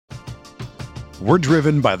We're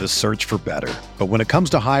driven by the search for better. But when it comes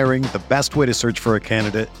to hiring, the best way to search for a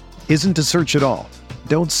candidate isn't to search at all.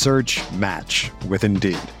 Don't search, match with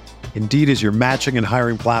Indeed. Indeed is your matching and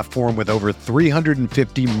hiring platform with over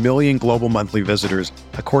 350 million global monthly visitors,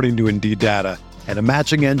 according to Indeed data, and a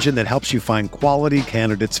matching engine that helps you find quality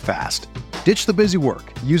candidates fast. Ditch the busy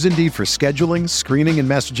work. Use Indeed for scheduling, screening, and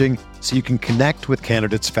messaging so you can connect with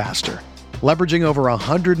candidates faster. Leveraging over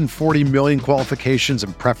 140 million qualifications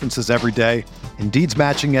and preferences every day, Indeed's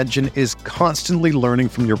matching engine is constantly learning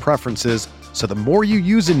from your preferences, so the more you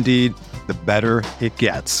use Indeed, the better it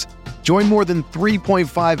gets. Join more than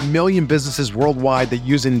 3.5 million businesses worldwide that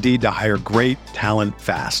use Indeed to hire great talent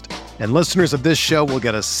fast. And listeners of this show will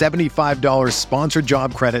get a $75 sponsored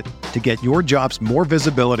job credit to get your jobs more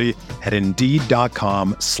visibility at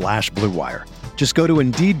Indeed.com/Blue Wire. Just go to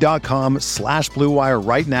Indeed.com/Blue Wire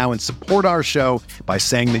right now and support our show by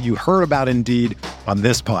saying that you heard about Indeed on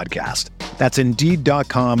this podcast. That's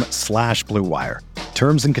Indeed.com/Blue Wire.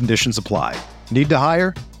 Terms and conditions apply. Need to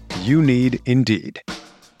hire? You need Indeed.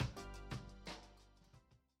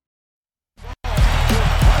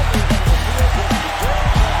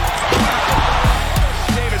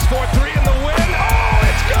 Davis 4-3 in the win. Oh,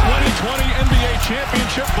 it's good. 2020 NBA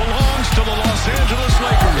championship belongs to the Los Angeles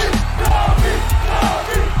Lakers.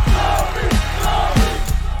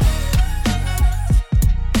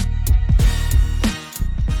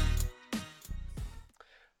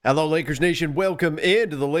 Hello, Lakers Nation. Welcome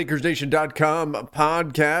into the LakersNation.com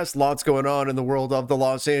podcast. Lots going on in the world of the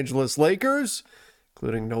Los Angeles Lakers,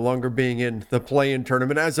 including no longer being in the play-in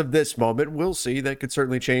tournament as of this moment. We'll see. That could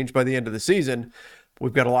certainly change by the end of the season.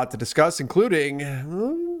 We've got a lot to discuss, including a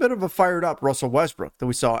bit of a fired-up Russell Westbrook that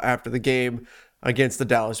we saw after the game against the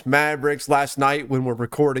Dallas Mavericks last night when we're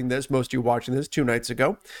recording this. Most of you watching this 2 nights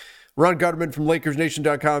ago. Ron Gutterman from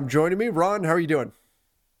LakersNation.com joining me. Ron, how are you doing?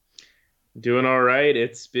 Doing all right.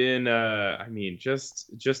 It's been,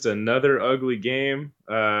 just another ugly game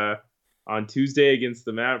on Tuesday against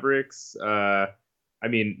the Mavericks. No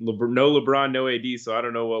LeBron, no AD, so I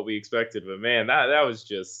don't know what we expected. But, man, that was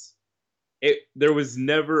just it. There was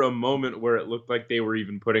never a moment where it looked like they were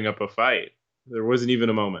even putting up a fight. There wasn't even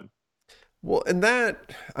a moment. Well, and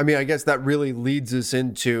I guess that really leads us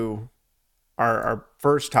into our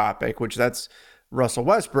first topic, which that's Russell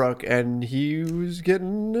Westbrook, and he was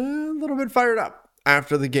getting a little bit fired up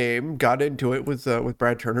after the game, got into it with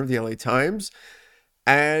Brad Turner of the LA Times,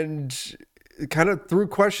 and kind of threw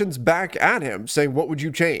questions back at him saying, what would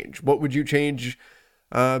you change? What would you change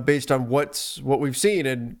based on what we've seen?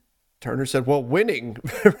 And Turner said, well, winning,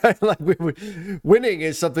 right? Winning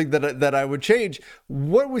is something that I would change.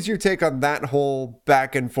 What was your take on that whole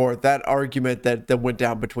back and forth, that argument that went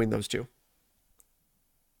down between those two?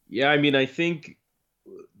 Yeah, I think,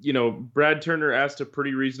 Brad Turner asked a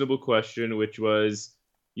pretty reasonable question, which was,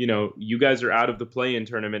 you guys are out of the play-in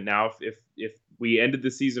tournament now. If we ended the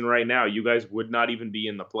season right now, you guys would not even be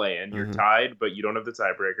in the play-in. You're tied, but you don't have the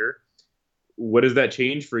tiebreaker. What does that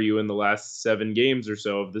change for you in the last 7 games or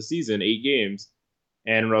so of the season, 8 games?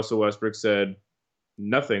 And Russell Westbrook said,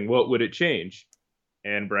 nothing. What would it change?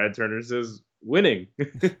 And Brad Turner says, winning.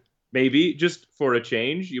 Maybe just for a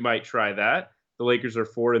change, you might try that. The Lakers are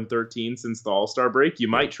 4-13 since the All-Star break. You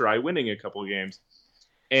might try winning a couple games.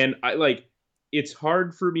 And it's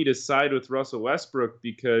hard for me to side with Russell Westbrook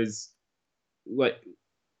because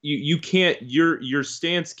you can't, your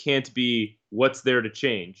stance can't be what's there to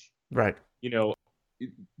change. Right.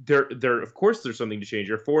 There of course there's something to change.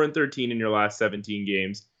 You're 4-13 in your last 17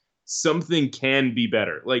 games. Something can be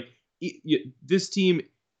better. This team,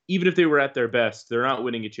 even if they were at their best, they're not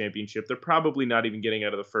winning a championship. They're probably not even getting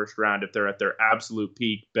out of the first round if they're at their absolute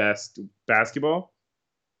peak best basketball.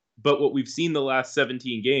 But what we've seen the last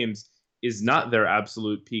 17 games is not their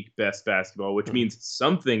absolute peak best basketball, which means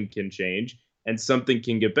something can change and something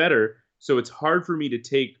can get better. So it's hard for me to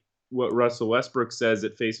take what Russell Westbrook says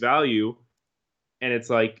at face value. And it's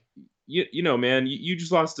like, man, you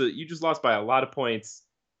just lost by a lot of points.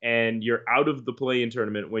 And you're out of the play-in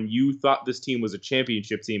tournament when you thought this team was a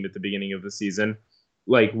championship team at the beginning of the season.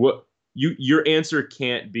 Your answer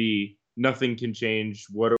can't be nothing can change.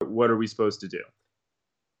 What are we supposed to do?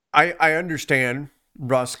 I understand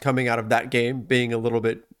Russ coming out of that game being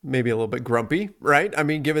maybe a little bit grumpy, right?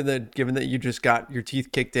 Given that you just got your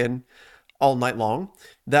teeth kicked in all night long,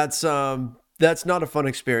 that's not a fun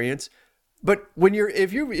experience. But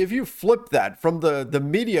if you flip that from the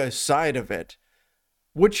media side of it,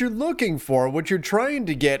 what you're looking for, what you're trying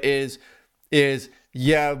to get is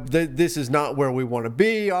yeah, this is not where we want to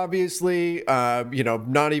be, obviously.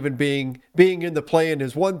 Not even being in the play-in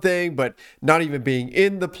is one thing, but not even being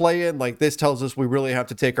in the play-in, like this tells us we really have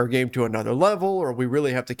to take our game to another level, or we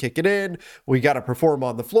really have to kick it in. We got to perform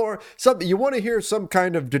on the floor. Something you want to hear, some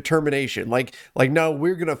kind of determination, like no,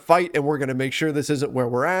 we're gonna fight and we're gonna make sure this isn't where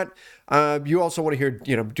we're at. You also want to hear,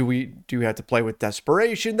 do we have to play with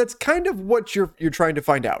desperation? That's kind of what you're trying to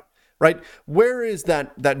find out. Right? Where is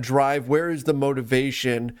that drive? Where is the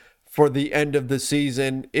motivation for the end of the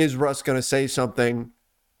season? Is Russ going to say something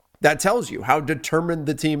that tells you how determined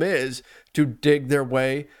the team is to dig their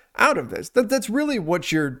way out of this? That's really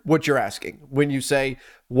what you're asking when you say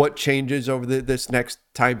what changes over this next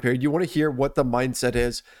time period. You want to hear what the mindset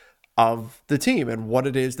is of the team and what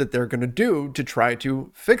it is that they're going to do to try to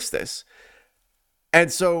fix this. And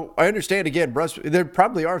so I understand, again, Russ, there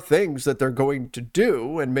probably are things that they're going to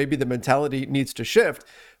do, and maybe the mentality needs to shift.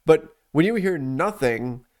 But when you hear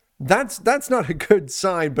nothing, that's not a good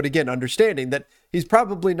sign. But again, understanding that he's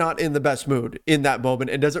probably not in the best mood in that moment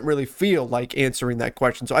and doesn't really feel like answering that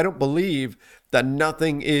question. So I don't believe that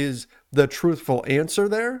nothing is the truthful answer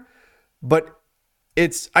there. But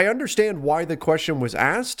I understand why the question was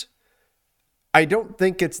asked. I don't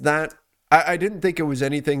think it's that. I didn't think it was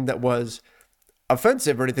anything that was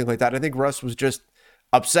offensive or anything like that. I think Russ was just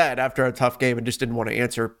upset after a tough game and just didn't want to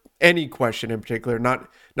answer any question in particular. Not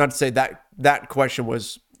to say that question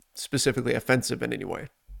was specifically offensive in any way.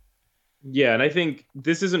 Yeah, and I think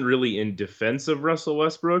this isn't really in defense of Russell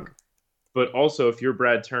Westbrook, but also if you're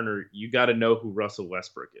Brad Turner, you got to know who Russell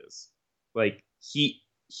Westbrook is. Like he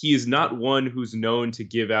is not one who's known to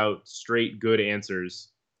give out straight good answers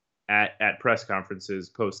at press conferences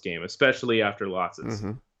post game, especially after losses.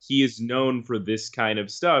 Mm-hmm. He is known for this kind of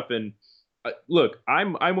stuff. And look,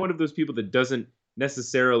 I'm one of those people that doesn't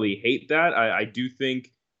necessarily hate that. I do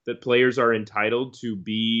think that players are entitled to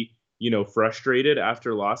be, frustrated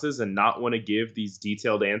after losses and not want to give these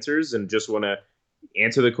detailed answers and just want to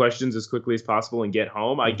answer the questions as quickly as possible and get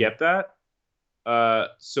home. I get that.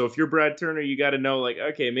 So if you're Brad Turner, you got to know, like,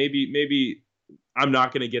 okay, maybe I'm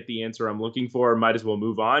not going to get the answer I'm looking for. Might as well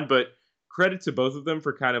move on. But credit to both of them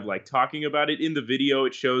for kind of like talking about it. In the video,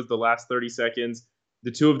 it shows the last 30 seconds.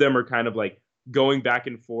 The two of them are kind of like going back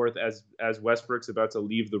and forth as Westbrook's about to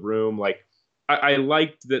leave the room. Like, I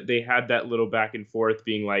liked that they had that little back and forth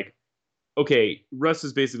being like, okay, Russ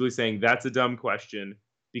is basically saying that's a dumb question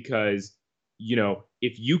because,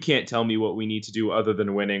 if you can't tell me what we need to do other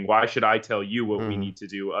than winning, why should I tell you what we need to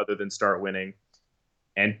do other than start winning?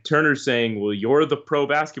 And Turner's saying, well, you're the pro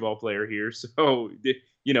basketball player here. So,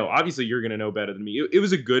 obviously you're going to know better than me. It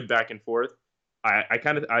was a good back and forth. I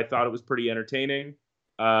thought it was pretty entertaining.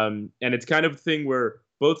 And it's kind of a thing where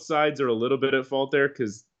both sides are a little bit at fault there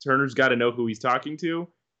because Turner's got to know who he's talking to.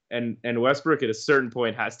 And Westbrook at a certain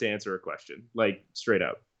point has to answer a question, like straight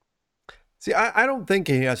up. See, I don't think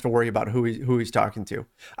he has to worry about who he's talking to.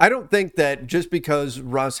 I don't think that just because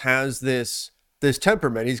Russ has this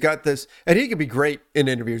temperament, he's got this, and he can be great in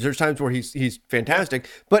interviews. There's times where he's fantastic,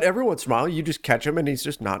 but every once in a while you just catch him and he's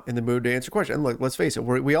just not in the mood to answer a question. And look, let's face it,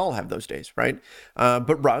 we all have those days, right?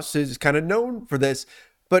 But Russ is kind of known for this.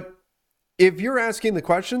 But if you're asking the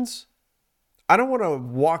questions, I don't want to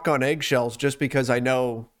walk on eggshells just because I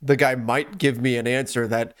know the guy might give me an answer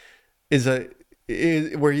that is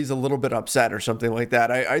where he's a little bit upset or something like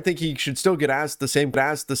that. I think he should still get asked the same,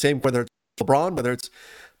 whether it's LeBron, whether it's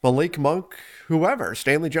Malik Monk, whoever,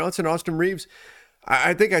 Stanley Johnson, Austin Reeves.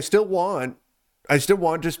 I think I still want,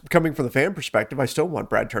 just coming from the fan perspective, I still want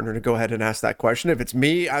Brad Turner to go ahead and ask that question. If it's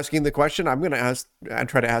me asking the question, I'm going to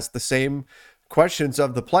try to ask the same questions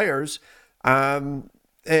of the players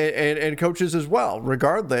and coaches as well,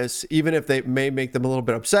 regardless, even if they may make them a little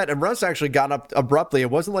bit upset. And Russ actually got up abruptly. It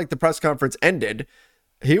wasn't like the press conference ended.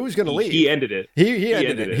 He was going to leave. He ended it. He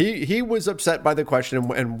ended it. He was upset by the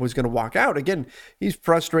question and was going to walk out. Again, he's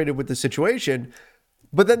frustrated with the situation.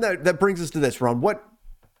 But then that brings us to this, Ron.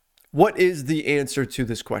 What is the answer to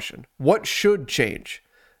this question? What should change?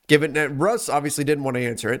 Given that Russ obviously didn't want to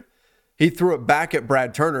answer it. He threw it back at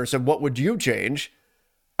Brad Turner, said, what would you change?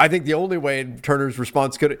 I think the only way Turner's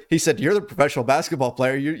response he said, you're the professional basketball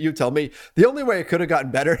player. You tell me. The only way it could have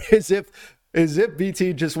gotten better is if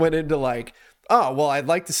BT just went into like, oh, well, I'd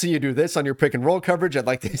like to see you do this on your pick and roll coverage. I'd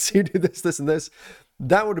like to see you do this, this, and this.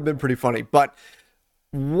 That would have been pretty funny. But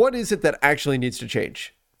what is it that actually needs to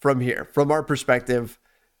change from here, from our perspective,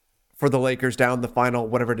 for the Lakers down the final,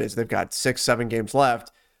 whatever it is, they've got 6-7 games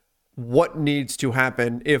left. What needs to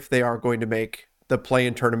happen if they are going to make the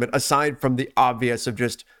play-in tournament, aside from the obvious of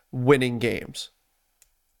just winning games?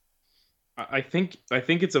 I think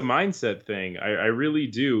it's a mindset thing. I really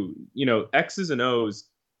do. X's and O's.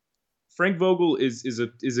 Frank Vogel is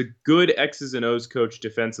a good X's and O's coach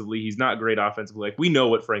defensively. He's not great offensively. Like, we know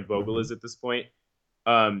what Frank Vogel is at this point.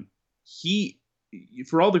 He,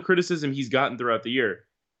 for all the criticism he's gotten throughout the year,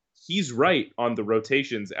 he's right on the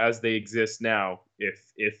rotations as they exist now.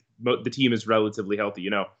 If the team is relatively healthy,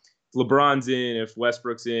 if LeBron's in, if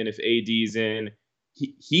Westbrook's in, if AD's in,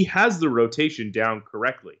 he has the rotation down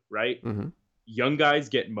correctly, right? Mm-hmm. Young guys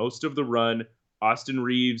get most of the run. Austin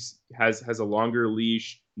Reeves has a longer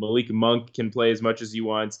leash. Malik Monk can play as much as he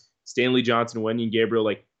wants. Stanley Johnson, Wenyen Gabriel,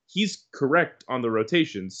 like, he's correct on the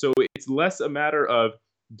rotation. So it's less a matter of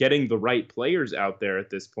getting the right players out there at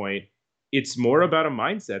this point. It's more about a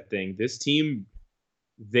mindset thing. This team,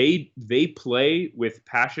 they play with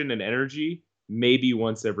passion and energy maybe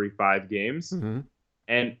once every 5 games. Mm-hmm.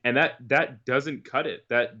 And that doesn't cut it.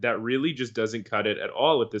 That really just doesn't cut it at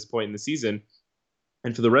all at this point in the season.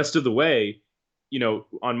 And for the rest of the way,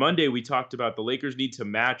 on Monday we talked about the Lakers need to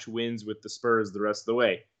match wins with the Spurs the rest of the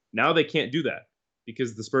way. Now they can't do that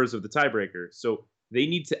because the Spurs have the tiebreaker. So they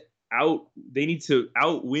need to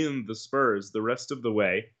outwin the Spurs the rest of the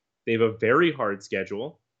way. They have a very hard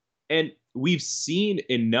schedule. And we've seen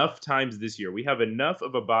enough times this year. We have enough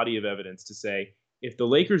of a body of evidence to say if the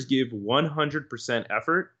Lakers give 100%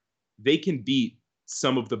 effort, they can beat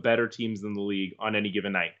some of the better teams in the league on any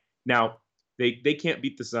given night. Now, they can't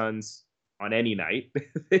beat the Suns on any night.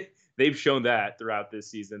 They've shown that throughout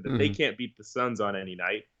this season that they can't beat the Suns on any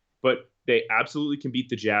night, but they absolutely can beat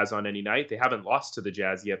the Jazz on any night. They haven't lost to the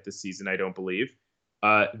Jazz yet this season, I don't believe.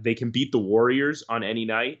 They can beat the Warriors on any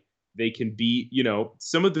night. They can beat,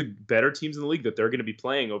 some of the better teams in the league that they're going to be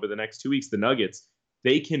playing over the next 2 weeks, the Nuggets.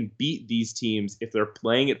 They can beat these teams if they're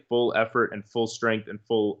playing at full effort and full strength and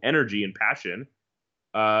full energy and passion.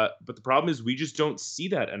 But the problem is we just don't see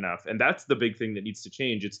that enough. And that's the big thing that needs to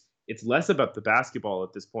change. It's less about the basketball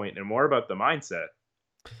at this point and more about the mindset.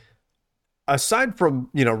 Aside from,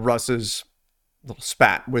 Russ's little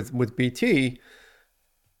spat with BT,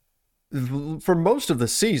 for most of the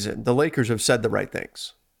season, the Lakers have said the right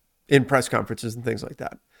things in press conferences and things like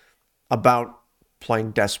that about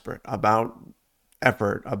playing desperate, about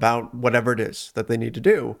effort, about whatever it is that they need to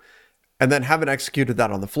do, and then haven't executed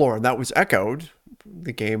that on the floor. And that was echoed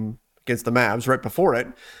the game against the Mavs right before it.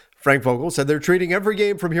 Frank Vogel said they're treating every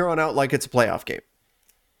game from here on out like it's a playoff game.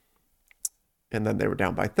 And then they were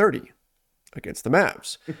down by 30 against the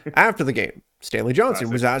Mavs. After the game, Stanley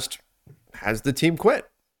Johnson was asked, has the team quit?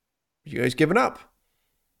 You guys given up?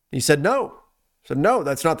 He said no. So no,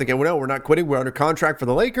 that's not the game. No, we're not quitting. We're under contract for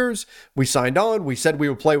the Lakers. We signed on. We said we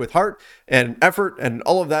would play with heart and effort and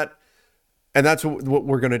all of that. And that's what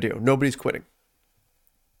we're going to do. Nobody's quitting.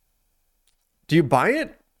 Do you buy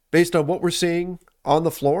it based on what we're seeing on the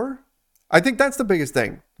floor? I think that's the biggest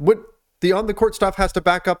thing. What the on the court stuff has to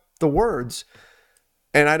back up the words.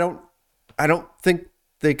 And I don't think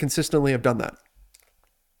they consistently have done that.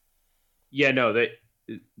 Yeah, no,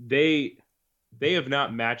 they have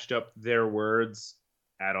not matched up their words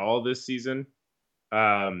at all this season.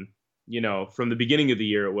 From the beginning of the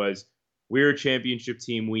year, it was, we're a championship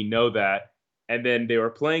team. We know that. And then they were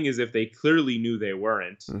playing as if they clearly knew they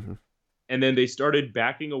weren't. Mm-hmm. And then they started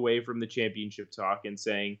backing away from the championship talk and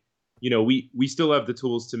saying, we still have the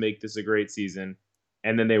tools to make this a great season.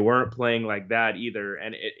 And then they weren't playing like that either.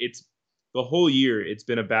 And it's the whole year, it's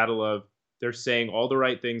been a battle of, they're saying all the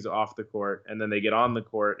right things off the court, and then they get on the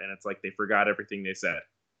court, and it's like they forgot everything they said.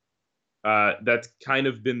 That's kind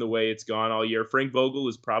of been the way it's gone all year. Frank Vogel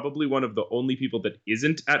is probably one of the only people that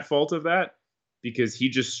isn't at fault of that, because he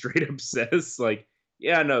just straight up says, like,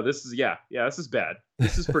 this is bad.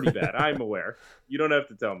 This is pretty bad. I'm aware. You don't have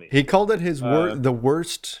to tell me. He called it the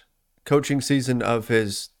worst coaching season of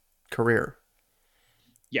his career.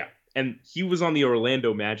 Yeah, and he was on the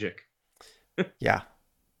Orlando Magic. Yeah.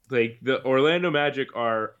 Like, the Orlando Magic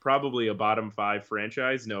are probably a bottom 5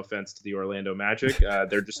 franchise. No offense to the Orlando Magic.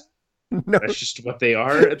 They're just that's just what they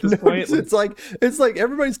are at this point. It's like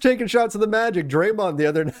everybody's taking shots at the Magic. Draymond the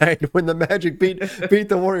other night when the Magic beat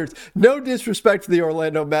the Warriors. No disrespect to the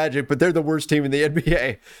Orlando Magic, but they're the worst team in the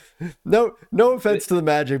NBA. No offense to the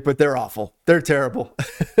Magic, but they're awful. They're terrible.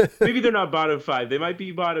 Maybe they're not bottom 5. They might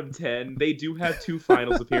be bottom 10. They do have 2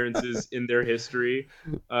 finals appearances in their history.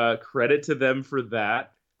 Credit to them for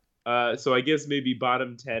that. So I guess maybe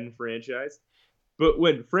bottom 10 franchise. But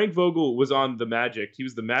when Frank Vogel was on the Magic, he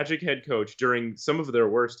was the Magic head coach during some of their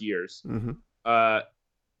worst years. Mm-hmm.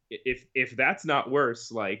 If that's not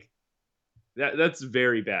worse, like that's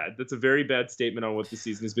very bad. That's a very bad statement on what the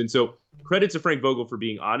season has been. So credit to Frank Vogel for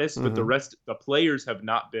being honest, but the players have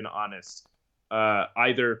not been honest.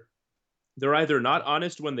 Either they're either not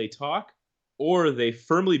honest when they talk, or they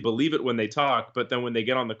firmly believe it when they talk, but then when they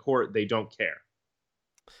get on the court, they don't care.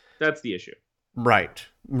 That's the issue. Right.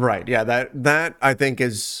 Yeah, that I think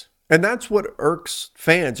is, and that's what irks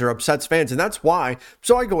fans or upsets fans. And that's why,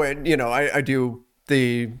 so I go in, I do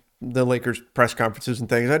the Lakers press conferences and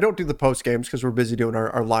things. I don't do the post games because we're busy doing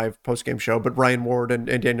our live post game show, but Ryan Ward and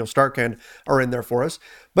Daniel Starkin are in there for us.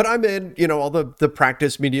 But I'm in, all the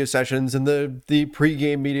practice media sessions and the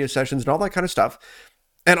pregame media sessions and all that kind of stuff.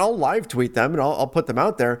 And I'll live tweet them and I'll put them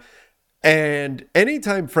out there. And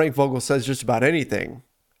anytime Frank Vogel says just about anything,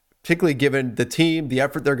 particularly given the team, the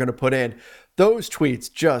effort they're going to put in, those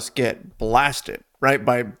tweets just get blasted, right?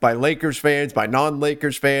 By Lakers fans, by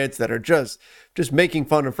non-Lakers fans that are just making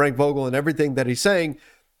fun of Frank Vogel and everything that he's saying.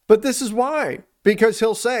 But this is why, because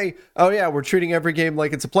he'll say, oh yeah, we're treating every game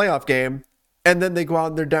like it's a playoff game. And then they go out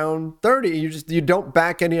and they're down 30. You don't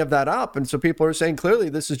back any of that up. And so people are saying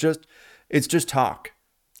clearly it's just talk.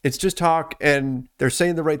 It's just talk, and they're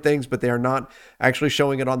saying the right things, but they are not actually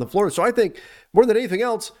showing it on the floor. So I think more than anything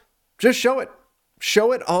else, just show it.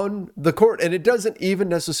 Show it on the court. And it doesn't even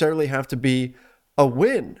necessarily have to be a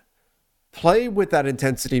win. Play with that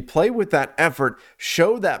intensity. Play with that effort.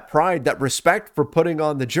 Show that pride, that respect for putting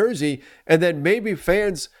on the jersey. And then maybe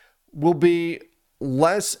fans will be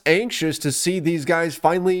less anxious to see these guys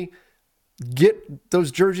finally get those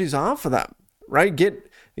jerseys off of them, right? Get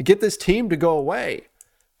this team to go away.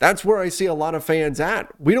 That's where I see a lot of fans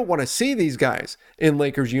at. We don't want to see these guys in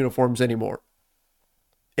Lakers uniforms anymore.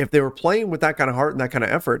 If they were playing with that kind of heart and that kind of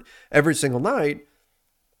effort every single night,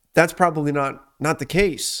 that's probably not the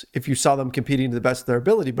case if you saw them competing to the best of their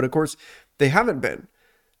ability. But of course, they haven't been.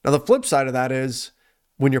 Now, the flip side of that is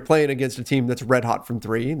when you're playing against a team that's red hot from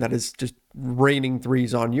three, that is just raining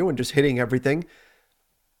threes on you and just hitting everything,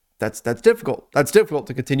 that's difficult. That's difficult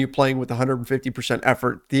to continue playing with 150%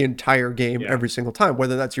 effort the entire game every single time,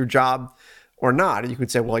 whether that's your job or not. And you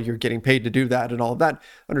could say, well, you're getting paid to do that and all of that.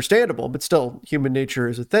 Understandable, but still, human nature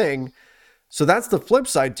is a thing. So that's the flip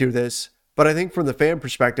side to this. But I think from the fan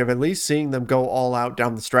perspective, at least seeing them go all out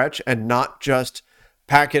down the stretch and not just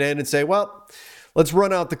pack it in and say, well, let's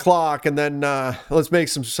run out the clock and then let's make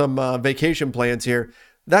some vacation plans here.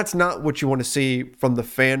 That's not what you want to see from the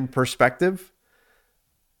fan perspective.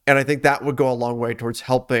 And I think that would go a long way towards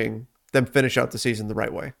helping them finish out the season the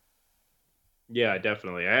right way. Yeah,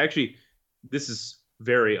 definitely. This is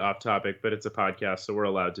very off topic, but it's a podcast, so we're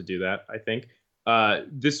allowed to do that, I think.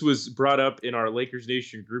 This was brought up in our Lakers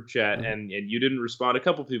Nation group chat, and you didn't respond. A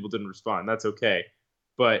couple people didn't respond. That's okay.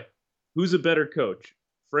 But who's a better coach,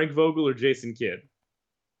 Frank Vogel or Jason Kidd?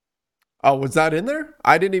 Oh, was that in there?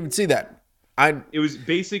 I didn't even see that. It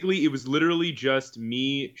was literally just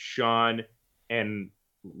me, Sean, and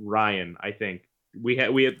Ryan, I think. We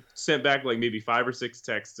had sent back like maybe 5 or 6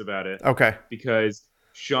 texts about it. Okay. Because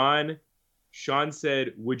Sean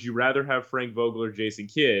said, would you rather have Frank Vogel or Jason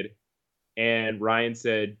Kidd? And Ryan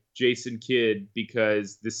said Jason Kidd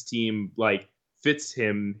because this team like fits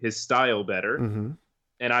his style better. Mm-hmm.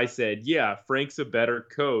 And I said, yeah, Frank's a better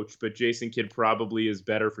coach, but Jason Kidd probably is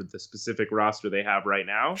better for the specific roster they have right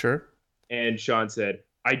now. Sure. And Sean said,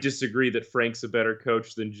 I disagree that Frank's a better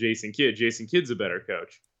coach than Jason Kidd. Jason Kidd's a better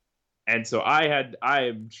coach. And so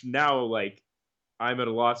I'm now like, I'm at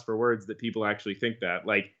a loss for words that people actually think that.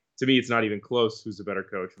 Like, to me, it's not even close who's a better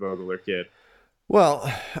coach, Vogel or Kidd.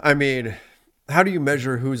 Well, I mean, how do you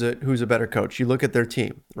measure who's a better coach? You look at their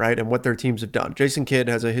team, right, and what their teams have done. Jason Kidd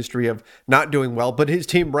has a history of not doing well, but his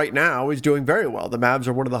team right now is doing very well. The Mavs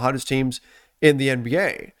are one of the hottest teams in the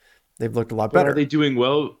NBA. They've looked a lot better. Are they doing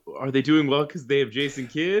well? Are they doing well because they have Jason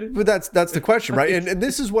Kidd? But that's the question, right? And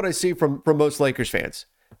this is what I see from most Lakers fans,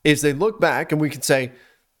 is they look back and we can say,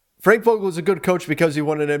 Frank Vogel is a good coach because he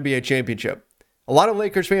won an NBA championship. A lot of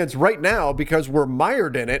Lakers fans right now, because we're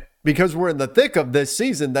mired in it, because we're in the thick of this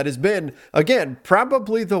season that has been, again,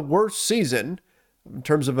 probably the worst season in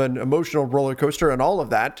terms of an emotional roller coaster and all of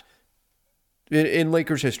that in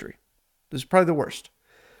Lakers history. This is probably the worst.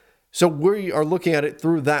 So we are looking at it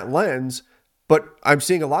through that lens, but I'm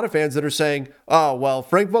seeing a lot of fans that are saying, oh, well,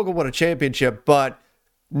 Frank Vogel won a championship, but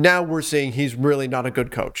now we're seeing he's really not a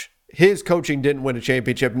good coach. His coaching didn't win a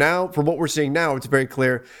championship. Now, from what we're seeing now, it's very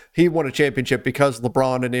clear he won a championship because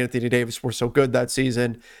LeBron and Anthony Davis were so good that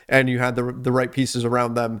season, and you had the right pieces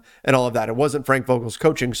around them and all of that. It wasn't Frank Vogel's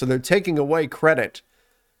coaching, so they're taking away credit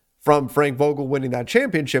from Frank Vogel winning that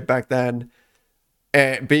championship back then,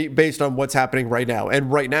 and based on what's happening right now. And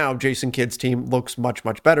right now, Jason Kidd's team looks much,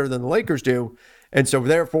 much better than the Lakers do. And so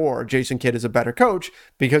therefore, Jason Kidd is a better coach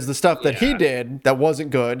because the stuff that he did that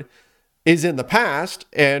wasn't good is in the past,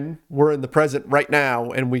 and we're in the present right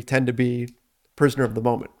now, and we tend to be prisoner of the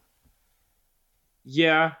moment.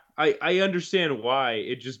 Yeah, I understand why.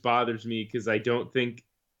 It just bothers me because I don't think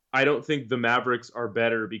the Mavericks are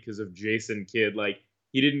better because of Jason Kidd. Like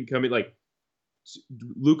he didn't come in like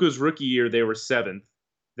Luka's rookie year they were seventh,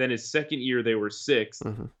 then his second year they were sixth,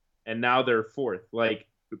 Hmm. and now they're fourth. Like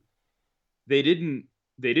they didn't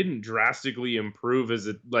they didn't drastically improve as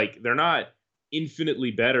a like they're not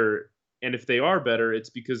infinitely better. And if they are better,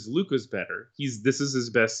 it's because Luka's better. This is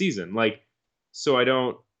his best season. Like so I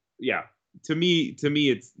don't yeah. To me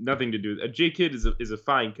it's nothing to do. J Kidd is a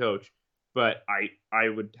fine coach, but I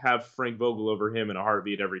would have Frank Vogel over him in a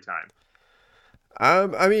heartbeat every time.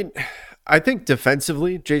 I mean, I think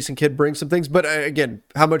defensively, Jason Kidd brings some things, but again,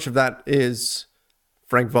 how much of that is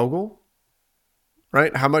Frank Vogel?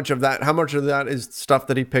 Right? How much of that is stuff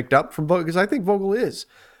that he picked up from Vogel? Because I think Vogel is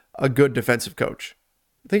a good defensive coach.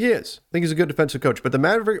 I think he is. I think he's a good defensive coach. But the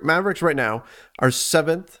Mavericks right now are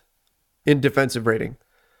seventh in defensive rating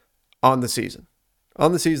on the season.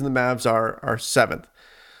 On the season, the Mavs are seventh.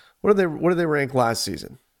 What do they rank last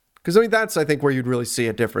season? Because I mean that's I think where you'd really see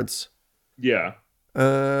a difference. Yeah.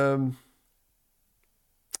 Um,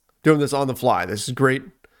 Doing this on the fly. This is great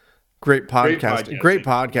Great podcasting. Great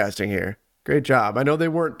podcasting. podcasting here. Great job. I know they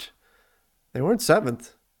weren't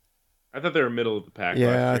seventh. I thought they were middle of the pack last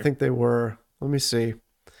Yeah, I year. think they were. Let me see.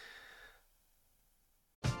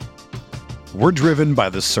 We're driven by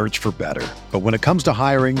the search for better. But when it comes to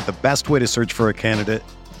hiring, the best way to search for a candidate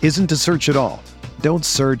isn't to search at all. Don't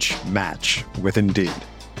search, match with Indeed.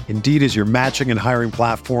 Indeed is your matching and hiring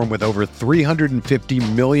platform with over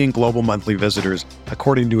 350 million global monthly visitors,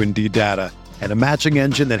 according to Indeed data, and a matching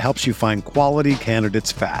engine that helps you find quality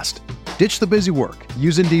candidates fast. Ditch the busy work.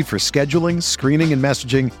 Use Indeed for scheduling, screening, and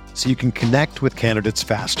messaging so you can connect with candidates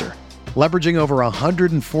faster. Leveraging over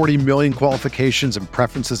 140 million qualifications and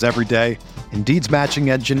preferences every day, Indeed's matching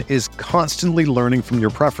engine is constantly learning from your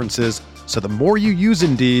preferences, so the more you use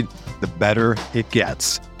Indeed, the better it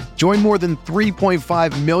gets. Join more than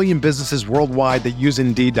 3.5 million businesses worldwide that use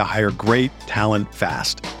Indeed to hire great talent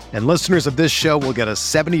fast. And listeners of this show will get a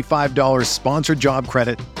 $75 sponsored job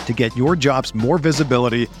credit to get your jobs more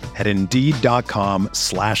visibility at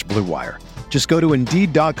Indeed.com/Blue Wire. Just go to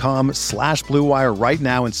Indeed.com/Blue Wire right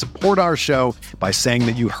now and support our show by saying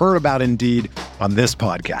that you heard about Indeed on this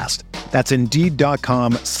podcast. That's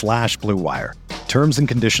Indeed.com/Blue Wire. Terms and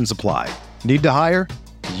conditions apply. Need to hire?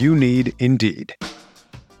 You need Indeed.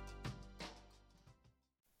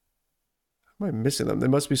 Am I missing them? They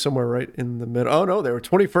must be somewhere right in the middle. Oh, no, they were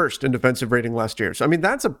 21st in defensive rating last year. So, I mean,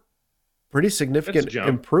 that's a pretty significant jump.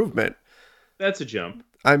 improvement. That's a jump.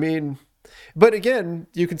 I mean, but again,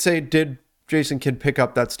 you could say, did Jason Kidd pick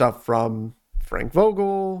up that stuff from Frank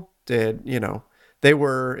Vogel? They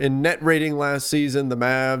were in net rating last season. The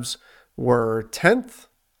Mavs were 10th.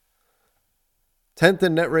 10th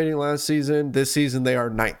in net rating last season. This season, they are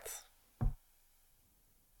 9th.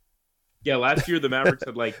 Yeah, last year the Mavericks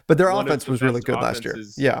had like But their one of offense the was really best good last year.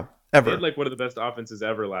 offenses- Yeah, They ever. had like one of the best offenses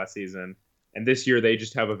ever last season, and this year they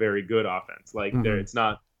just have a very good offense. Like it's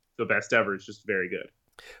not the best ever; it's just very good.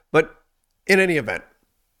 But in any event,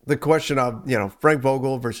 the question of, Frank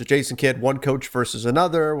Vogel versus Jason Kidd, one coach versus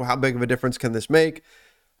another, how big of a difference can this make?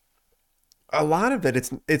 A lot of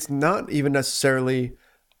it, it's not even necessarily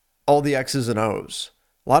all the X's and O's.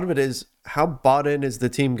 A lot of it is how bought in is the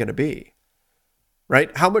team going to be,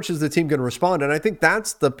 right? How much is the team going to respond? And I think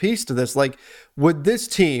that's the piece to this. Like, would this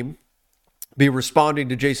team be responding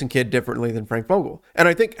to Jason Kidd differently than Frank Vogel? And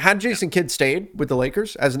I think had Jason Kidd stayed with the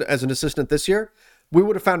Lakers as an assistant this year, we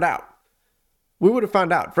would have found out.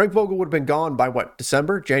 Frank Vogel would have been gone by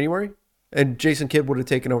December, January, and Jason Kidd would have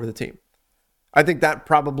taken over the team. I think that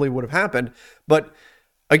probably would have happened. But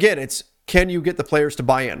again, it's can you get the players to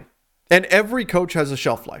buy in? And every coach has a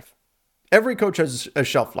shelf life. Every coach has a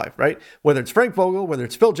shelf life, right? Whether it's Frank Vogel, whether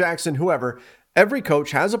it's Phil Jackson, whoever, every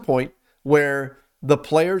coach has a point where the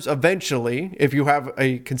players eventually, if you have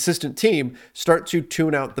a consistent team, start to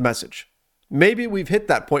tune out the message. Maybe we've hit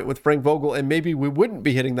that point with Frank Vogel, and maybe we wouldn't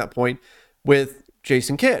be hitting that point with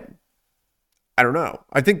Jason Kidd. I don't know.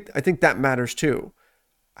 I think that matters too.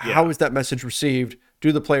 Yeah. How is that message received?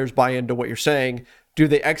 Do the players buy into what you're saying? Do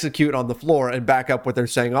they execute on the floor and back up what they're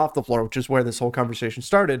saying off the floor, which is where this whole conversation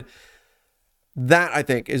started? That, I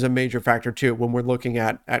think, is a major factor too when we're looking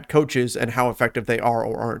at coaches and how effective they are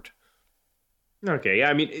or aren't. Okay, yeah,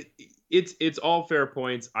 I mean it's all fair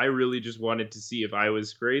points. I really just wanted to see if I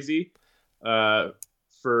was crazy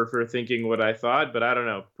for thinking what I thought, but I don't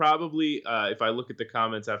know. Probably if I look at the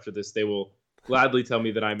comments after this, they will gladly tell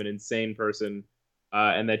me that I'm an insane person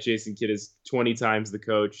and that Jason Kidd is 20 times the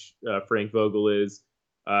coach Frank Vogel is.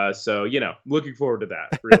 So, looking forward to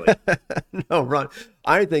that, really. No, Ron,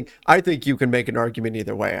 I think you can make an argument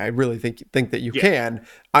either way. I really think that you Yeah. can.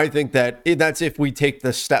 I think that that's if we take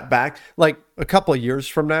the step back, like a couple of years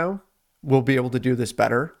from now, we'll be able to do this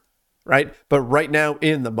better, right? But right now,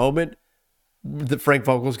 in the moment, the Frank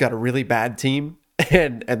Vogel's got a really bad team,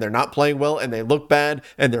 and they're not playing well, and they look bad,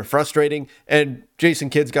 and they're frustrating. And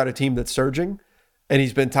Jason Kidd's got a team that's surging, and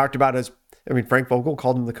he's been talked about as, Frank Vogel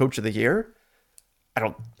called him the coach of the year.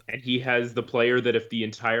 And he has the player that if the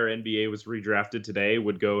entire NBA was redrafted today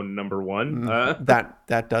would go number one.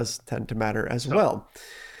 That does tend to matter as well.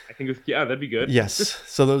 I think, that'd be good. Yes.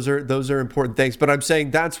 So those are important things. But I'm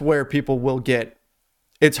saying that's where people will get.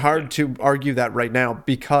 It's hard to argue that right now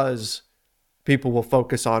because people will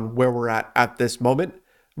focus on where we're at this moment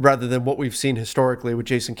rather than what we've seen historically with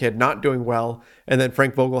Jason Kidd not doing well and then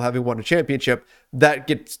Frank Vogel having won a championship. That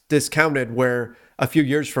gets discounted where a few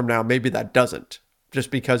years from now maybe that doesn't. Just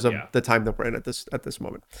because of the time that we're in at this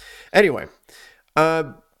moment. Anyway,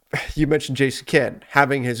 you mentioned Jason Kidd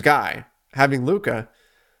having his guy, having Luka.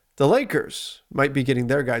 The Lakers might be getting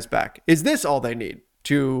their guys back. Is this all they need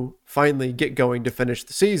to finally get going to finish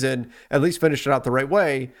the season, at least finish it out the right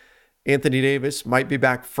way? Anthony Davis might be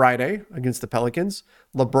back Friday against the Pelicans.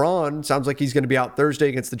 LeBron sounds like he's going to be out Thursday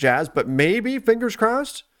against the Jazz, but maybe, fingers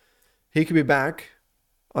crossed, he could be back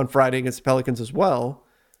on Friday against the Pelicans as well.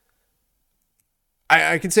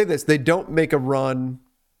 I can say this, they don't make a run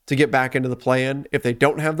to get back into the play-in if they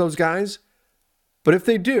don't have those guys. But if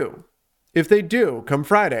they do come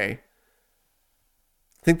Friday,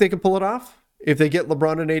 think they can pull it off? If they get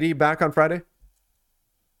LeBron and AD back on Friday?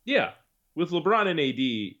 Yeah. With LeBron and AD,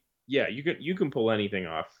 you can pull anything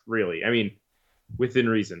off, really. Within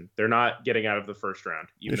reason. They're not getting out of the first round,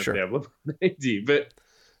 even if they have LeBron and AD.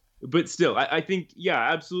 But still, I think,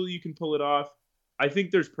 absolutely you can pull it off. I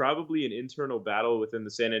think there's probably an internal battle within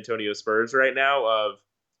the San Antonio Spurs right now of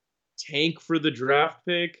tank for the draft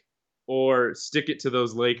pick or stick it to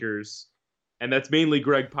those Lakers. And that's mainly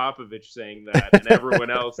Greg Popovich saying that. And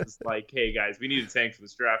everyone else is like, hey, guys, we need to tank for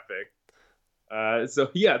this draft pick. That's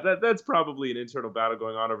probably an internal battle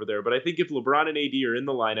going on over there. But I think if LeBron and AD are in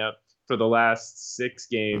the lineup for the last 6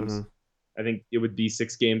 games, I think it would be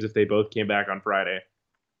 6 games if they both came back on Friday.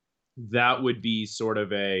 That would be sort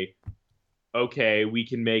of okay, we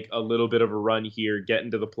can make a little bit of a run here, get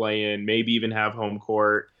into the play-in, maybe even have home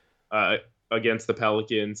court against the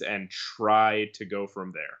Pelicans and try to go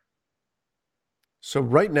from there. So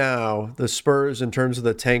right now, the Spurs, in terms of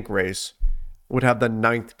the tank race, would have the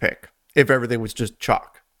 9th pick if everything was just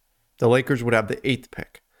chalk. The Lakers would have the 8th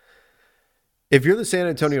pick. If you're the San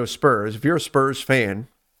Antonio Spurs, if you're a Spurs fan,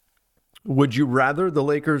 would you rather the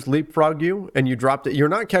Lakers leapfrog you and you dropped it? You're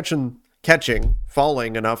not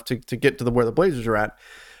falling enough to get to where the Blazers are at,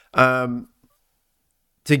 to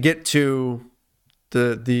get to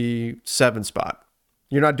the 7 spot.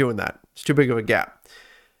 You're not doing that. It's too big of a gap.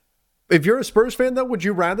 If you're a Spurs fan, though, would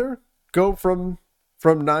you rather go from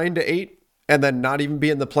 9 to 8 and then not even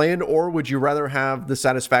be in the play-in, or would you rather have the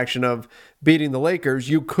satisfaction of beating the Lakers?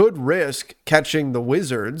 You could risk catching the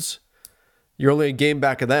Wizards. You're only a game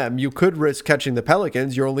back of them. You could risk catching the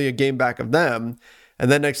Pelicans. You're only a game back of them.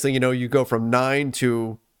 And then next thing you know, you go from 9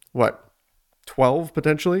 to, 12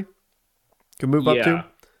 potentially? Could move up to?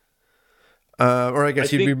 Or I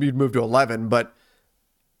guess you'd move to 11. But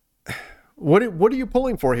what are you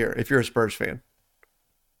pulling for here if you're a Spurs fan?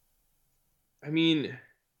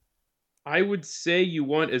 I would say you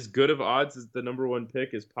want as good of odds as the number 1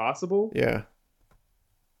 pick as possible. Yeah.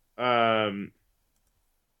 That's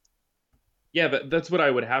what I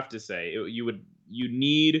would have to say. You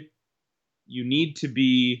need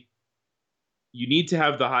to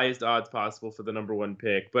have the highest odds possible for the number 1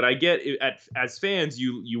 pick. But I get it, as fans,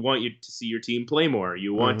 you want to see your team play more.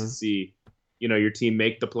 You want to see, your team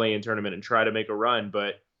make the play-in tournament and try to make a run.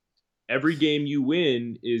 But every game you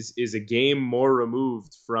win is a game more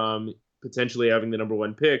removed from potentially having the number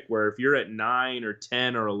 1 pick, where if you're at 9 or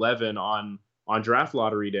 10 or 11 on draft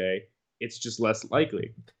lottery day, it's just less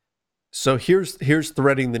likely. So here's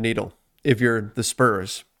threading the needle if you're the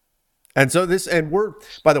Spurs. And so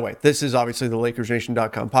by the way, this is obviously the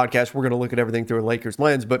LakersNation.com podcast. We're going to look at everything through a Lakers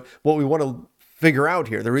lens, but what we want to figure out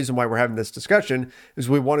here, the reason why we're having this discussion, is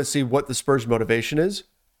we want to see what the Spurs' motivation is.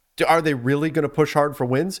 Are they really going to push hard for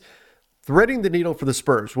wins? Threading the needle for the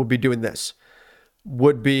Spurs would be doing this.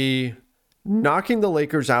 Would be knocking the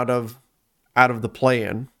Lakers out of the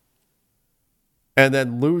play-in and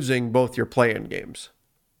then losing both your play-in games.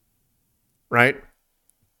 Right?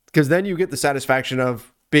 Because then you get the satisfaction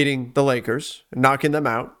of beating the Lakers and knocking them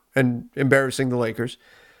out and embarrassing the Lakers.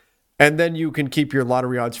 And then you can keep your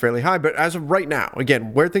lottery odds fairly high. But as of right now,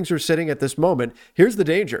 again, where things are sitting at this moment, here's the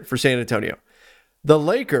danger for San Antonio. The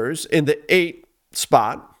Lakers in the 8th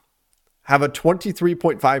spot have a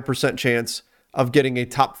 23.5% chance of getting a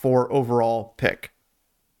top 4 overall pick.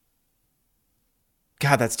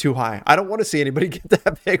 God, that's too high. I don't want to see anybody get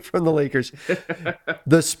that pick from the Lakers.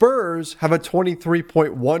 The Spurs have a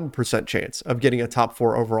 23.1% chance of getting a top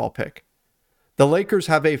 4 overall pick. The Lakers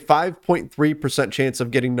have a 5.3% chance of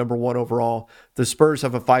getting number 1 overall. The Spurs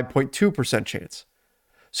have a 5.2% chance.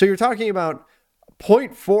 So you're talking about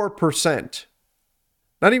 0.4%,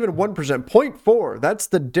 not even 1%, 0.4. That's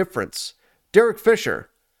the difference. Derek Fisher.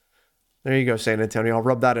 There you go, San Antonio. I'll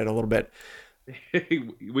rub that in a little bit.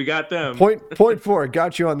 We got them. Point 4.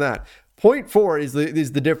 Got you on that. 0.4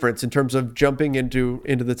 is the difference in terms of jumping into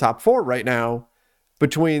the top 4 right now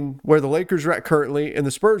between where the Lakers are at currently and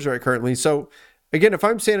the Spurs are at currently. So again, if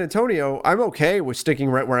I'm San Antonio, I'm okay with sticking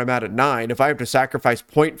right where I'm at 9. If I have to sacrifice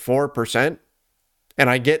 0.4% and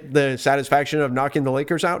I get the satisfaction of knocking the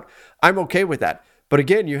Lakers out, I'm okay with that. But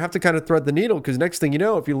again, you have to kind of thread the needle, because next thing you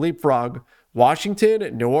know, if you leapfrog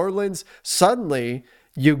Washington, New Orleans, suddenly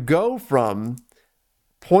you go from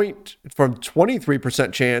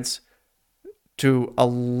 23% chance to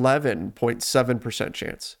 11.7%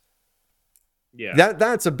 chance. Yeah.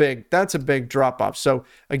 That's a big drop off. So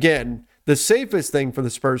again, the safest thing for the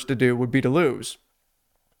Spurs to do would be to lose,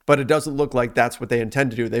 but it doesn't look like that's what they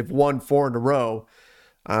intend to do. They've won 4 in a row,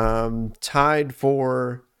 tied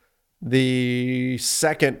for the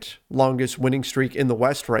second longest winning streak in the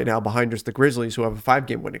West right now, behind just the Grizzlies, who have a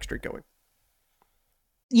 5-game winning streak going.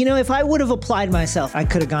 You know, if I would have applied myself, I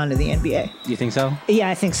could have gone to the NBA. You think so? Yeah,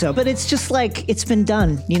 I think so. But it's just like, it's been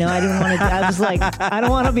done. You know, I didn't want to, I was like, I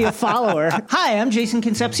don't want to be a follower. Hi, I'm Jason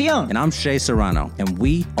Concepcion. And I'm Shea Serrano. And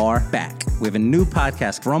we are back. We have a new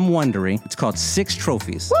podcast from Wondery. It's called 6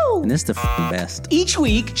 Trophies. Woo! And it's the best. Each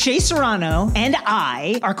week, Shea Serrano and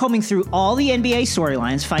I are combing through all the NBA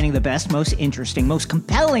storylines, finding the best, most interesting, most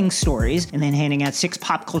compelling stories, and then handing out 6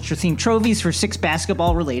 pop culture themed trophies for 6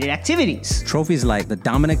 basketball related activities. Trophies like the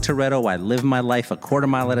Dominic Toretto I Live My Life a Quarter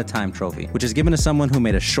Mile at a Time trophy, which is given to someone who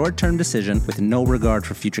made a short-term decision with no regard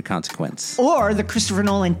for future consequence. Or the Christopher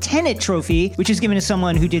Nolan Tenet trophy, which is given to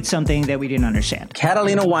someone who did something that we didn't understand.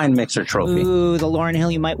 Catalina Wine Mixer trophy. Ooh, the Lauryn Hill,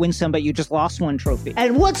 you might win some, but you just lost one trophy.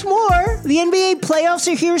 And what's more, the NBA playoffs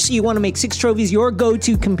are here, so you want to make 6 Trophies your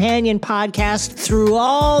go-to companion podcast through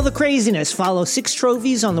all the craziness. Follow 6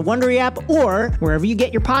 Trophies on the Wondery app or wherever you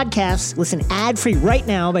get your podcasts. Listen ad-free right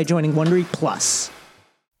now by joining Wondery Plus.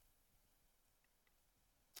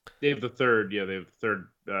 They have the third. Yeah, they have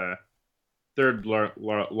the third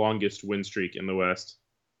longest win streak in the West.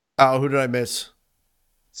 Oh, who did I miss?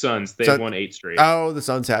 Suns. They've won 8 straight. Oh, the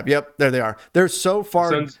Suns have. Yep, there they are. They're so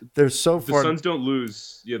far. The Suns don't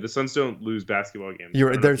lose. Yeah, the Suns don't lose basketball games.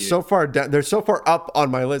 They're so far down. They're so far up on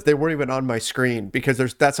my list. They weren't even on my screen because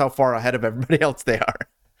that's how far ahead of everybody else they are.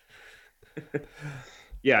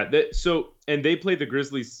 Yeah. And they play the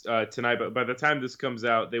Grizzlies tonight. But by the time this comes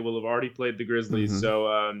out, they will have already played the Grizzlies. Mm-hmm.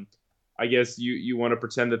 So I guess you want to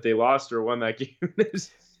pretend that they lost or won that game.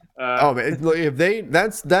 Man,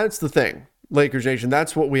 that's the thing. Lakers Nation,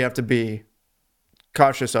 that's what we have to be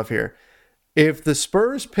cautious of here. If the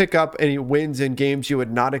Spurs pick up any wins in games you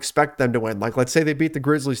would not expect them to win, like let's say they beat the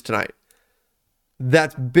Grizzlies tonight,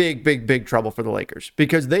 that's big trouble for the Lakers,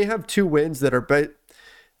 because they have 2 wins that are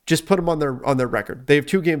just put them on their record. They have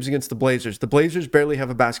 2 games against the Blazers. The Blazers barely have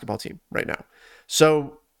a basketball team right now.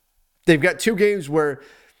 So they've got 2 games where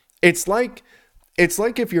it's like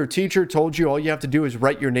if your teacher told you all you have to do is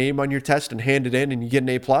write your name on your test and hand it in and you get an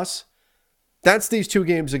A+. That's these 2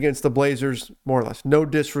 games against the Blazers, more or less. No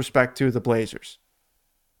disrespect to the Blazers.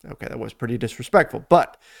 Okay, that was pretty disrespectful,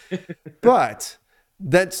 but that's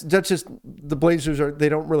just the Blazers they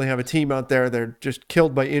don't really have a team out there. They're just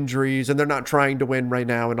killed by injuries and they're not trying to win right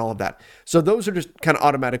now and all of that. So those are just kind of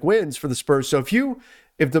automatic wins for the Spurs. So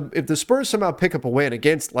if the Spurs somehow pick up a win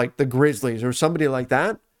against like the Grizzlies or somebody like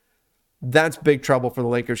that, that's big trouble for the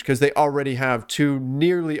Lakers, because they already have 2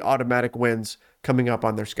 nearly automatic wins coming up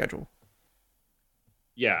on their schedule.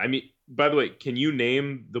 Yeah, I mean, by the way, can you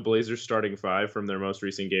name the Blazers starting 5 from their most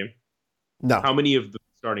recent game? No. How many of the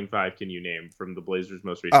starting 5 can you name from the Blazers'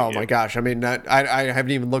 most recent game? Oh my gosh. I mean, I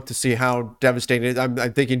haven't even looked to see how devastating it is. I'm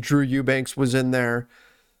thinking Drew Eubanks was in there.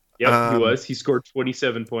 Yep, he was. He scored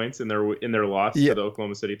 27 points in their loss to the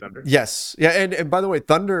Oklahoma City Thunder. Yes. Yeah, and by the way,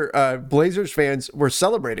 Blazers fans were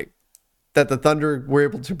celebrating that the Thunder were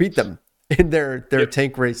able to beat them in their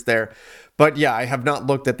tank race there. But yeah, I have not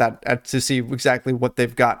looked at that to see exactly what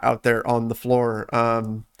they've got out there on the floor.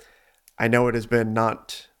 I know it has been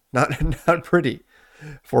not pretty.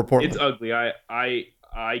 for Portland. It's ugly.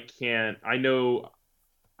 I can't.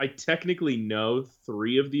 I technically know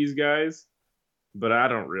 3 of these guys, but I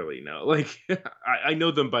don't really know. Like I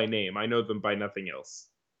know them by name. I know them by nothing else.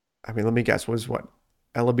 I mean, let me guess. Was what?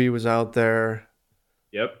 Ellaby was out there.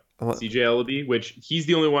 Yep. CJ Ellaby, which he's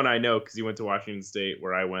the only one I know because he went to Washington State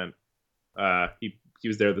where I went. He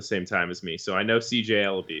was there the same time as me, so I know CJ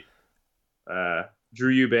Ellaby. Drew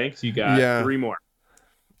Eubanks, you got 3 more.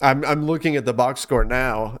 I'm looking at the box score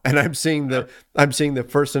now, and I'm seeing the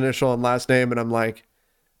first initial and last name, and I'm like,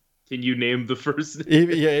 can you name the first?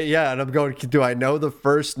 Yeah, and I'm going, do I know the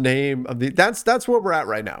first name of the? That's where we're at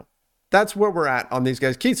right now. That's where we're at on these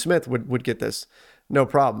guys. Keith Smith would get this, no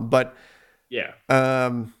problem. But yeah,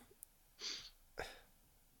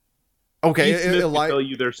 okay, Keith Smith could tell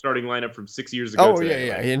you their starting lineup from 6 years ago. Oh today.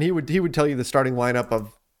 Yeah, and he would tell you the starting lineup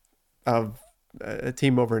of a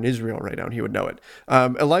team over in Israel right now, and he would know it.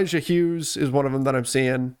 Elijah Hughes is one of them that I'm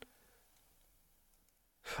seeing.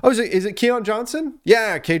 Oh, is it Keon Johnson?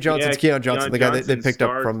 Yeah, Keon Johnson's Keon Johnson, the guy they picked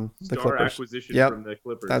up from the Clippers. Acquisition from the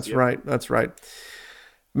Clippers. That's right. That's right.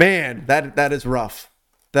 Man, that is rough.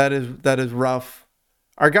 That is rough.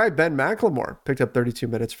 Our guy Ben McLemore picked up 32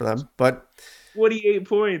 minutes for them, but 28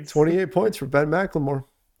 points. 28 points for Ben McLemore.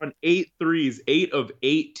 On 8 threes, 8 of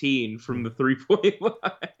 18 from the 3-point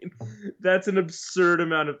line. That's an absurd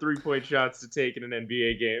amount of 3-point shots to take in an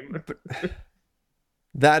NBA game.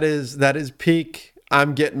 That is peak.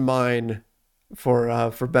 I'm getting mine for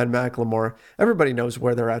Ben McLemore. Everybody knows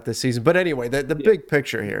where they're at this season. But anyway, the big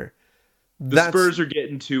picture here. The Spurs are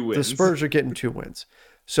getting 2 wins. The Spurs are getting 2 wins.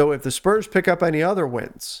 So if the Spurs pick up any other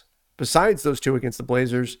wins besides those 2 against the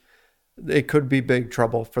Blazers, it could be big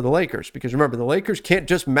trouble for the Lakers. Because remember, the Lakers can't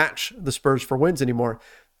just match the Spurs for wins anymore.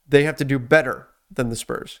 They have to do better than the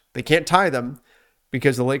Spurs. They can't tie them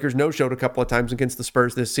because the Lakers no-showed a couple of times against the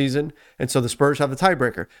Spurs this season, and so the Spurs have the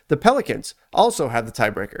tiebreaker. The Pelicans also have the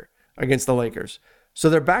tiebreaker against the Lakers. So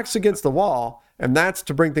their back's against the wall, and that's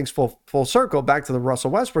to bring things full circle back to the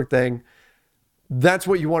Russell Westbrook thing. That's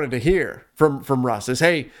what you wanted to hear from Russ is,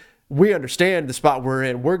 hey, we understand the spot we're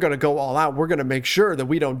in. We're going to go all out. We're going to make sure that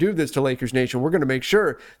we don't do this to Lakers Nation. We're going to make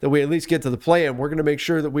sure that we at least get to the play-in. We're going to make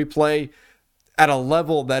sure that we play at a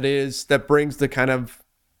level that brings the kind of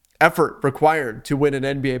effort required to win an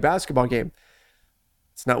NBA basketball game.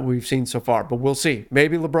 It's not what we've seen so far, but we'll see.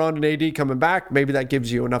 Maybe LeBron and AD coming back, maybe that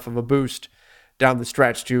gives you enough of a boost down the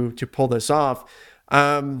stretch to pull this off.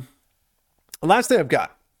 Last thing I've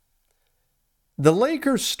got. The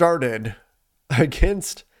Lakers started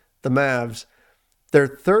against the Mavs their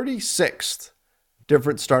 36th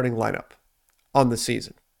different starting lineup on the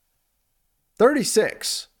season.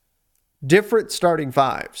 36 different starting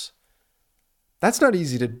fives. That's not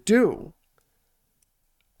easy to do.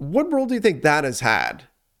 What role do you think that has had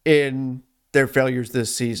in their failures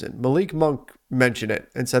this season? Malik Monk mentioned it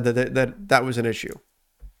and said that was an issue.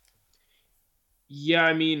 Yeah,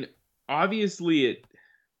 I mean, obviously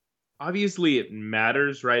it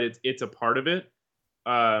matters, right? It's a part of it.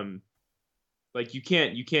 Like you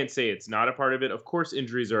can't say it's not a part of it. Of course,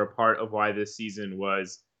 injuries are a part of why this season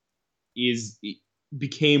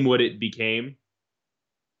became what it became.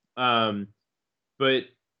 But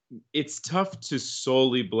it's tough to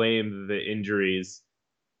solely blame the injuries.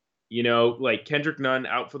 You know, like Kendrick Nunn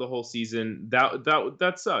out for the whole season.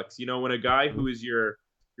 That sucks. You know, when a guy who is your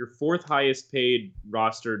 4th highest paid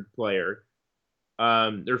rostered player,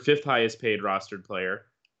 or 5th highest paid rostered player,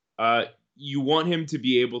 you want him to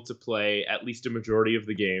be able to play at least a majority of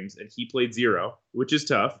the games, and he played 0, which is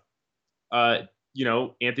tough. You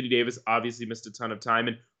know, Anthony Davis obviously missed a ton of time,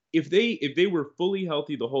 and if they were fully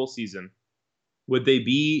healthy the whole season, would they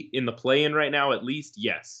be in the play-in right now? At least,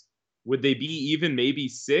 yes. Would they be even maybe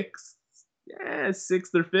 6th? Yeah,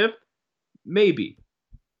 6th or 5th? Maybe.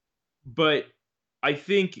 But I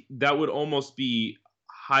think that would almost be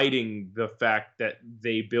hiding the fact that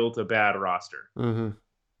they built a bad roster. Mm-hmm.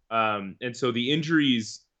 And so the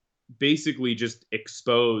injuries basically just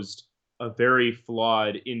exposed a very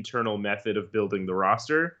flawed internal method of building the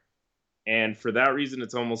roster. And for that reason,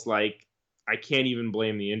 it's almost like I can't even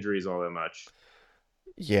blame the injuries all that much.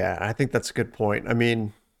 Yeah, I think that's a good point. I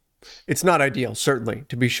mean, it's not ideal, certainly,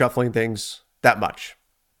 to be shuffling things that much.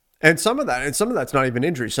 And some of that's not even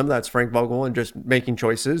injury. Some of that's Frank Vogel and just making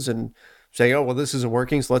choices and saying, oh, well, this isn't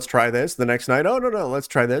working, so let's try this. The next night, oh, no, let's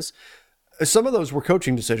try this. Some of those were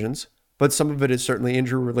coaching decisions, but some of it is certainly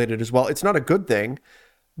injury related as well. It's not a good thing,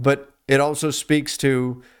 but it also speaks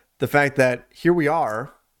to the fact that here we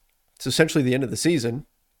are. It's essentially the end of the season.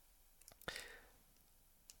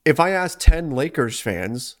 If I ask 10 Lakers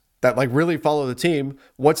fans that like really follow the team,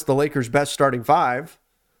 what's the Lakers' best starting five?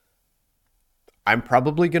 I'm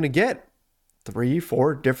probably going to get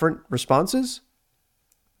 3-4 different responses.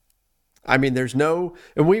 I mean, there's no,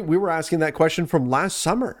 and we were asking that question from last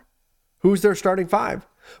summer. Who's their starting five?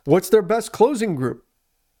 What's their best closing group?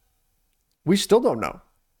 We still don't know.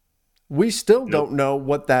 We still don't know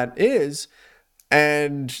what that is.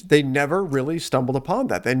 And they never really stumbled upon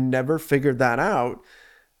that. They never figured that out.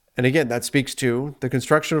 And again, that speaks to the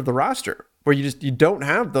construction of the roster, where you don't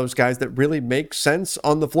have those guys that really make sense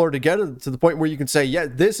on the floor together to the point where you can say, yeah,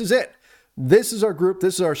 this is it. This is our group.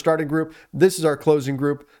 This is our starting group. This is our closing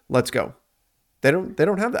group. Let's go. They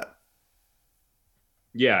don't have that.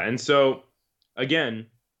 Yeah. And so again,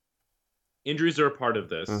 injuries are a part of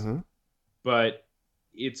this, but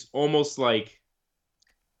it's almost like,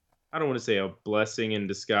 I don't want to say a blessing in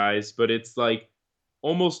disguise, but it's like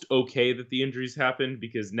almost okay that the injuries happened,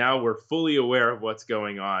 because now we're fully aware of what's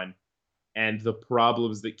going on and the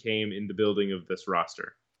problems that came in the building of this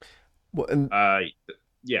roster. Well, and,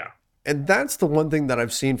 yeah. And that's the one thing that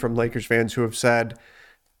I've seen from Lakers fans who have said,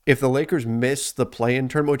 if the Lakers miss the play-in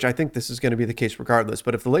tournament, which I think this is going to be the case regardless,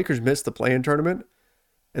 but if the Lakers miss the play-in tournament,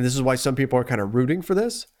 and this is why some people are kind of rooting for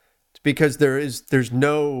this, it's because there's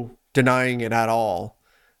no denying it at all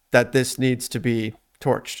that this needs to be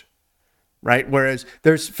torched, right? Whereas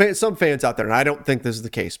there's some fans out there, and I don't think this is the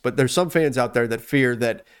case, but there's some fans out there that fear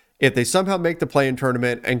that if they somehow make the play-in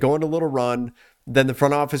tournament and go on a little run, then the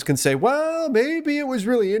front office can say, well, maybe it was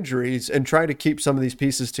really injuries, and try to keep some of these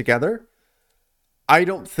pieces together. I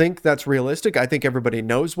don't think that's realistic. I think everybody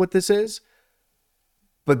knows what this is.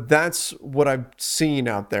 But that's what I've seen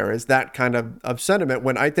out there, is that kind of sentiment,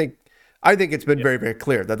 when I think it's been very, very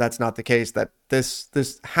clear that that's not the case, that this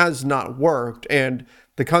has not worked. And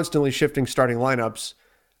the constantly shifting starting lineups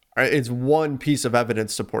is one piece of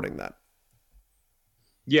evidence supporting that.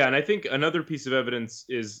 Yeah, and I think another piece of evidence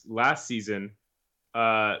is last season,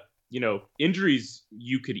 injuries,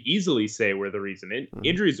 you could easily say were the reason.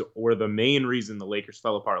 Injuries were the main reason the Lakers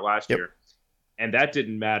fell apart last year. And that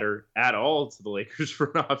didn't matter at all to the Lakers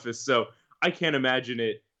front office. So I can't imagine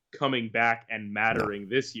it coming back and mattering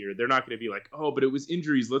this year. They're not going to be like, oh, but it was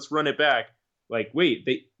injuries, let's run it back. Like, wait,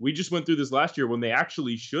 we just went through this last year when they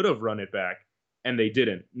actually should have run it back, and they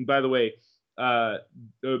didn't. And by the way,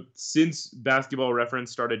 since Basketball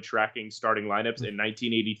Reference started tracking starting lineups in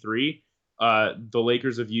 1983, the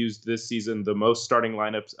Lakers have used this season the most starting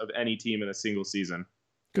lineups of any team in a single season.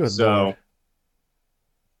 Good so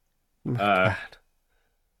Lord.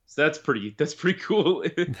 So that's pretty cool.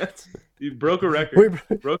 You broke a record.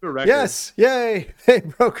 Broke a record. Yes, yay! Hey,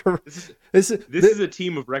 broke a. This is a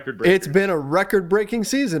team of record breakers. It's been a record-breaking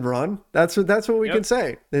season, Ron. That's what we can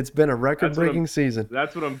say. It's been a record-breaking season.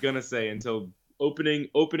 That's what I'm gonna say until opening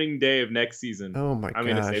day of next season. Oh my gosh! I'm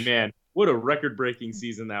gonna say, man, what a record-breaking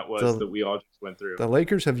season that was that we all just went through. The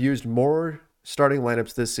Lakers have used more starting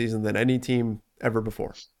lineups this season than any team ever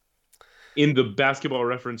before. In the Basketball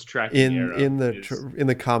Reference tracking era. In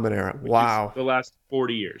the common era. Wow. The last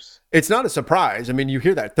 40 years. It's not a surprise. I mean, you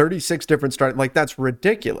hear that 36 different start, like that's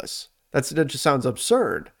ridiculous. That just sounds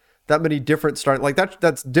absurd. That many different start, like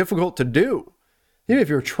that's difficult to do. Even if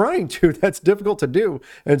you're trying to, that's difficult to do,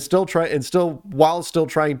 and while still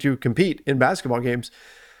trying to compete in basketball games.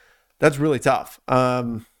 That's really tough.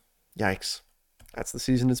 Yikes. That's the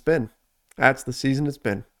season it's been.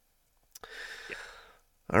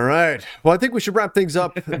 All right. Well, I think we should wrap things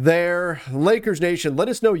up there. Lakers Nation, let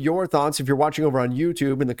us know your thoughts if you're watching over on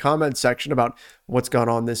YouTube in the comments section about what's gone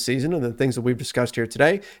on this season and the things that we've discussed here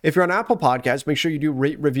today. If you're on Apple Podcasts, make sure you do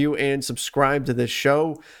rate, review, and subscribe to this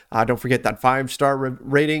show. Don't forget that 5-star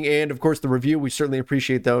rating and, of course, the review. We certainly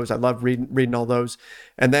appreciate those. I love reading all those.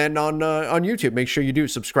 And then on YouTube, make sure you do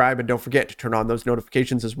subscribe, and don't forget to turn on those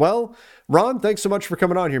notifications as well. Ron, thanks so much for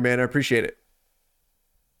coming on here, man. I appreciate it.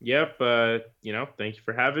 Yep. Thank you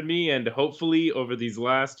for having me. And hopefully over these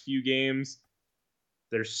last few games,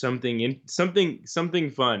 there's something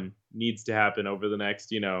fun needs to happen over the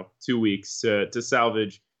next, 2 weeks to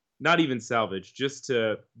salvage, not even salvage, just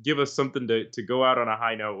to give us something to go out on a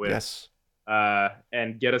high note with. Yes.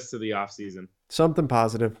 And get us to the off season. Something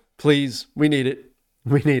positive. Please. We need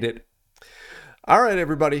it. All right,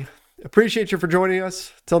 everybody. Appreciate you for joining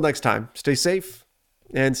us. Till next time, stay safe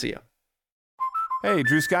and see ya. Hey,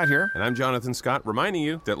 Drew Scott here, and I'm Jonathan Scott, reminding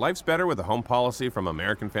you that life's better with a home policy from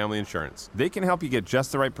American Family Insurance. They can help you get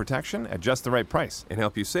just the right protection at just the right price and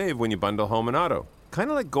help you save when you bundle home and auto. Kind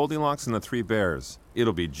of like Goldilocks and the Three Bears.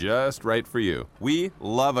 It'll be just right for you. We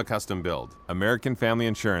love a custom build. American Family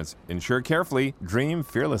Insurance. Insure carefully, dream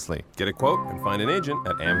fearlessly. Get a quote and find an agent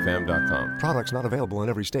at amfam.com. Products not available in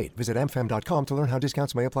every state. Visit amfam.com to learn how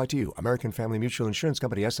discounts may apply to you. American Family Mutual Insurance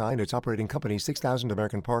Company SI and its operating company, 6000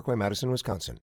 American Parkway, Madison, Wisconsin.